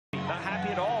Not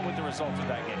happy at all with the result of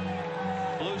that game.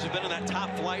 Blues have been in that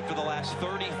top flight for the last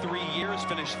 33 years,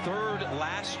 finished third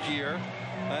last year.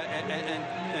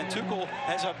 And Tuchel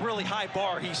has a really high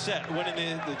bar he set,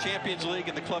 winning the Champions League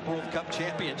and the Club World Cup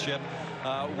Championship.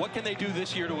 What can they do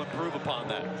this year to improve upon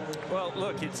that? Well,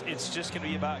 look, it's just going to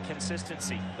be about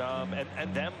consistency.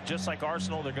 And them, just like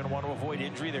Arsenal, they're going to want to avoid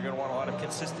injury. They're going to want a lot of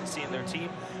consistency in their team.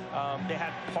 They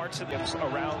had parts of them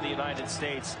around the United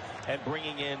States and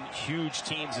bringing in huge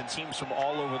teams and teams from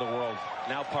all over the world.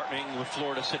 Now partnering with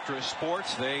Florida Citrus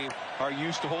Sports, they are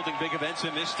used to holding big events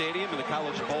in this stadium in the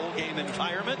College Bowl game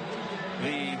environment.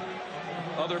 The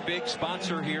other big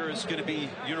sponsor here is going to be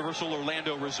Universal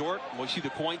Orlando Resort. We'll see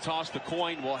the coin toss. The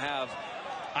coin will have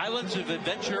Islands of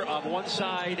Adventure on one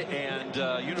side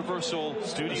and Universal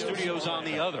Studios on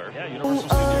the other. Yeah, Universal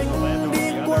Studios Orlando on the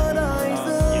other.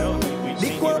 We've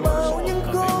seen Universal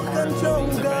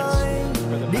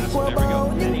đi qua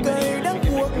bao những cây đắng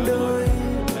cuộc đời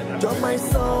cho mai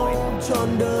sau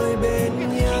trọn đời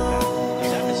bên nhau.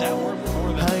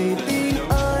 Hãy tin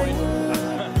anh,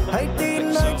 hãy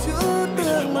tin anh chứa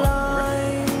tương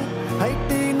lai, hãy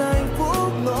tin hạnh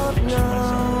phúc ngọt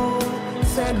ngào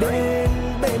sẽ đến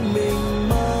bên mình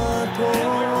mà thôi.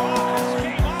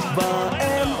 Và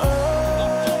em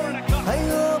ơi, hãy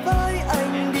hứa với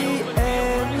anh đi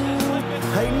em,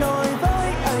 hãy nói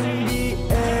với anh đi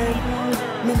em,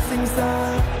 mình sinh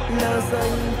ra là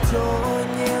dành cho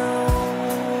nhau.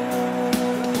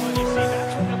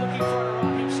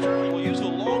 We'll use the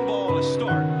long ball to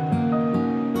start.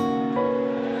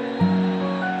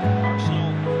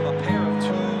 Arsenal, a pair of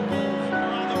two goals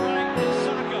on the right.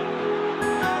 Saka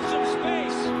has some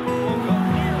space. Will go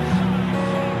near a shot.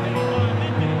 Made by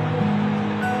Mendy.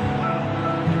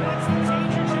 That's the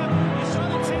danger, Jeff. You saw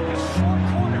them take a short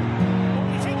corner.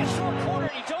 When you take a short corner,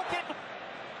 you don't get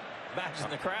matches in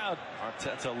the crowd.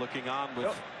 Arteta looking on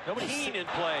with Keane in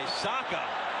play. Saka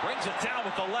brings it down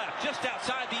with the left, just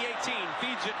outside the 18,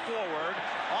 feeds it forward,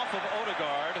 off of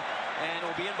Odegaard, and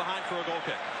will be in behind for a goal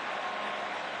kick.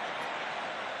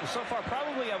 So far,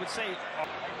 probably, I would say...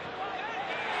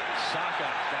 Saka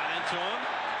got into him.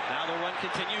 Now the run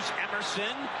continues.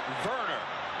 Emerson, Werner.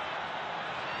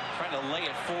 Trying to lay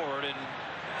it forward and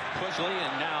push Lee,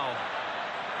 and now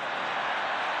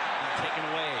taken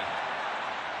away.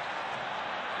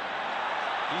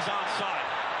 He's onside.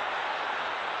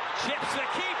 Chips the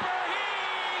keeper. He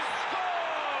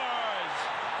scores!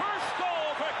 First goal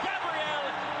for Gabriel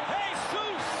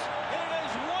Jesus. And it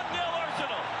is 1-0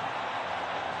 Arsenal.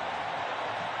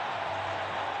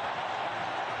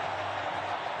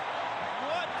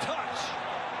 What touch!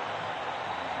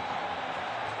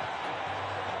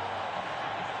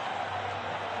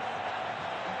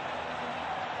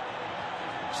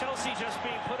 Chelsea just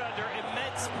being put under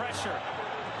immense pressure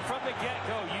from the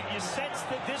get-go. You sense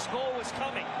that this goal was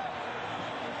coming.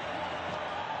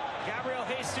 Gabriel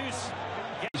Jesus.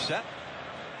 Set.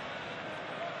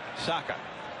 Saka.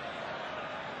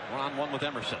 One-on-one with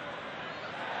Emerson.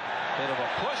 Bit of a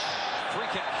push. Free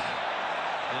kick.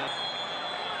 And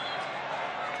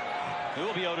it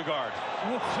will be Odegaard.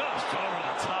 Just over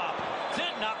the top.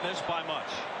 Did not miss by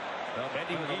much. No,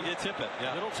 Mendy, he did tip it.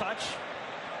 Yeah. Little touch.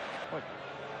 Look,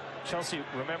 Chelsea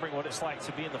remembering what it's like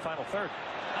to be in the final third.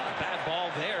 Not a bad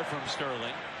ball there from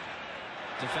Sterling.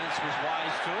 Defense was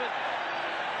wise to it.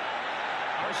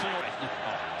 Arsenal.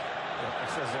 It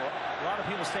says a lot of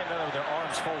people stand there with their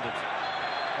arms folded.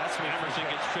 That's when Emerson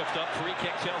gets tripped up. Free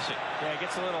kick Chelsea. Yeah, it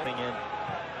gets a little thing in.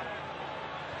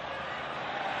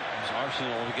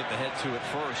 Arsenal to get the head to it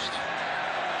first.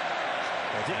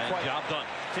 Job done.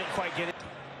 Didn't quite get it.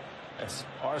 As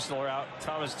Arsenal are out,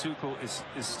 Thomas Tuchel is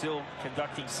still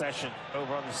conducting session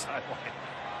over on the sideline.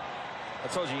 I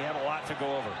told you, he had a lot to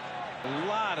go over. A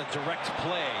lot of direct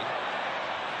play.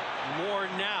 More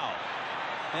now.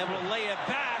 And will lay it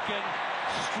back, and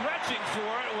stretching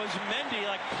for it was Mendy,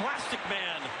 like Plastic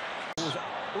Man. Could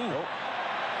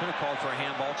have called for a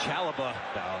handball. Chalobah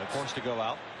forced to go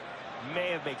out.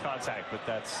 May have made contact, but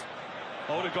that's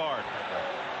Odegaard.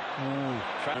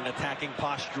 Trying an attacking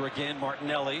posture again.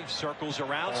 Martinelli circles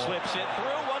around, slips it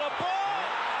through. What a ball!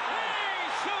 He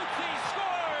shoots, he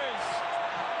scores!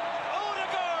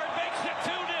 Odegaard makes it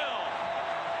 2-0.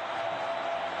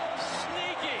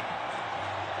 Sneaky.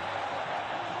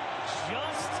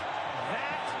 just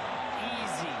that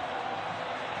easy.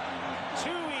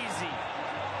 Too easy.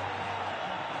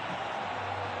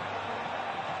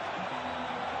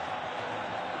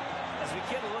 As we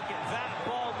get a look at that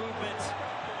ball movement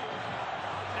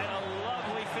and a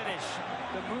lovely finish.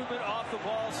 The movement off the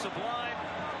ball, sublime.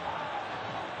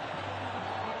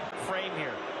 Frame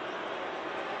here.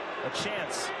 A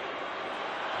chance.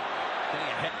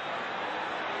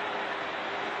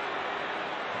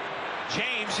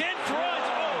 James in front.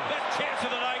 Oh, best chance of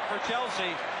the night for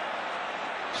Chelsea.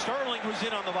 Sterling was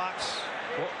in on the box.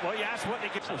 Well, you asked what they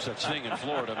get. No such thing in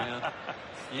Florida, man.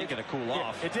 You ain't gonna cool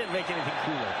off. It didn't make anything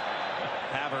cooler.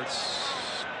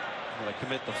 Havertz going to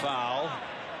commit the foul.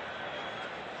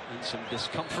 In some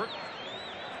discomfort.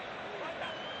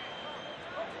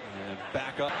 And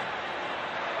back up.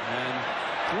 And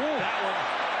that one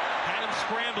had him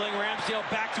scrambling. Ramsdale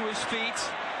back to his feet.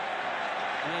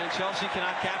 And Chelsea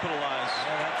cannot capitalize.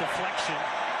 That deflection.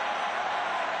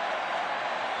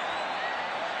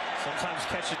 Sometimes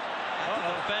catch it.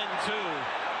 Defend too.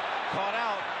 Caught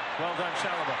out. Well done,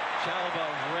 Chalaba. Chalaba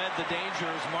read the danger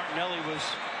as Martinelli was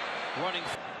running.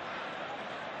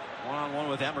 One-on-one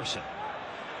with Emerson.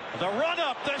 The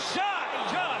run-up, the shot,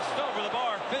 just over the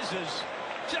bar, fizzes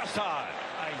just high.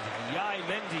 Yai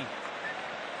Mendy.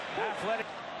 Athletic.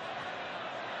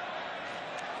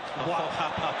 Wow, how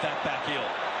about that back heel?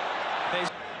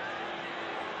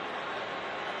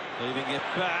 Leaving it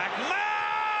back.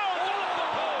 Mound off the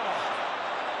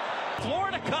post.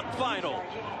 Florida Cup final.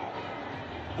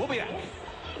 We'll be back.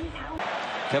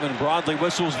 Kevin Broadley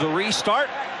whistles the restart.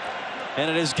 And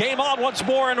it is game on once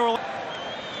more in Orlando.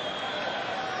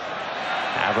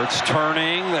 Havertz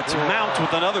turning. That's Mount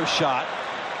with another shot.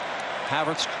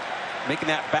 Havertz making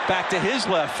that back to his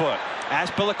left foot.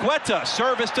 Azpilicueta,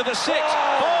 service to the 6.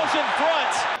 Falls in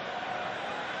front.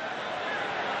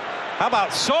 How about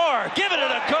Sarr? Giving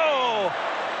it a go.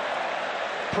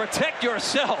 Protect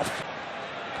yourself.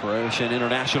 Croatian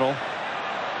international.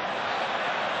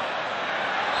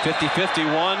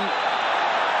 50-51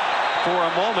 for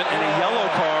a moment, and a yellow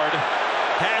card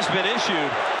has been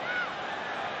issued.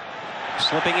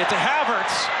 Slipping it to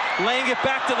Havertz, laying it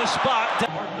back to the spot.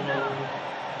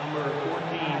 Number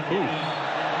 14.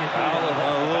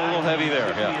 A little heavy there,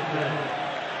 yeah.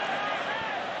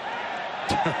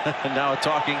 Now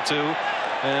talking to,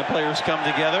 and players come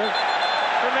together.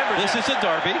 Remember, this is a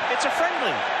derby. It's a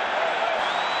friendly.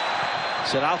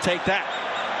 Said, I'll take that.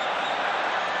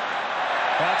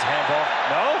 That's handball.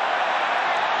 No?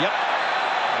 Yep.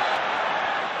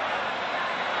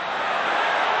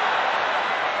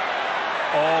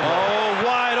 Oh,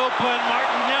 wide open.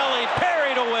 Martinelli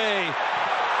parried away.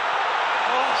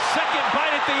 Oh, second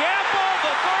bite at the apple.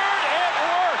 The third, it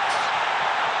works.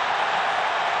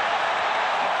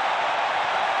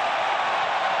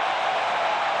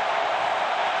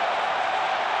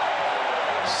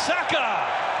 Saka.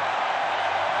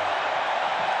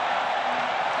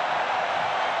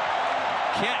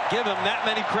 Can't give him that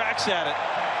many cracks at it.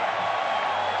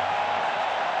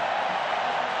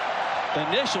 The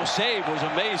initial save was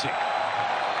amazing.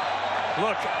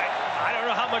 Look, I don't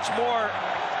know how much more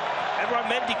Edouard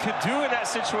Mendy could do in that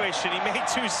situation. He made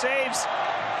 2 saves.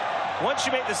 Once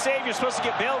you make the save, you're supposed to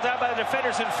get bailed out by the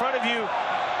defenders in front of you.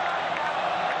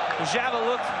 Java,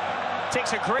 look,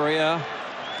 takes a great...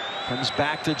 Comes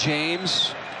back to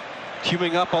James.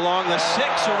 Queuing up along the 6.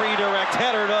 A redirect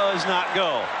header does not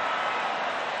go.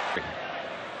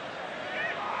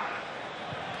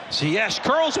 CheIsea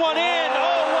curls one in.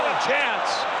 Oh, what a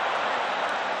chance.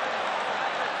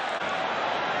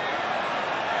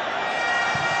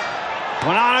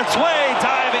 Went on its way,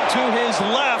 diving to his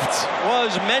left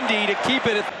was Mendy to keep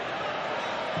it.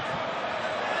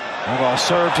 Ball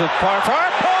served to far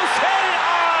post, headed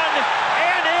on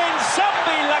and in.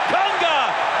 Sambi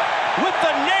Lakonga with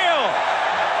the nail.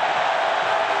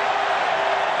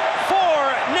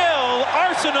 4-0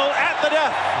 Arsenal at the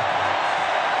death.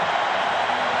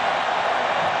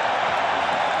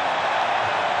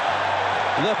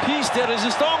 The piece de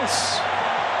resistance.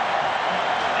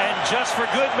 And just for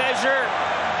good measure,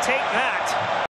 take that.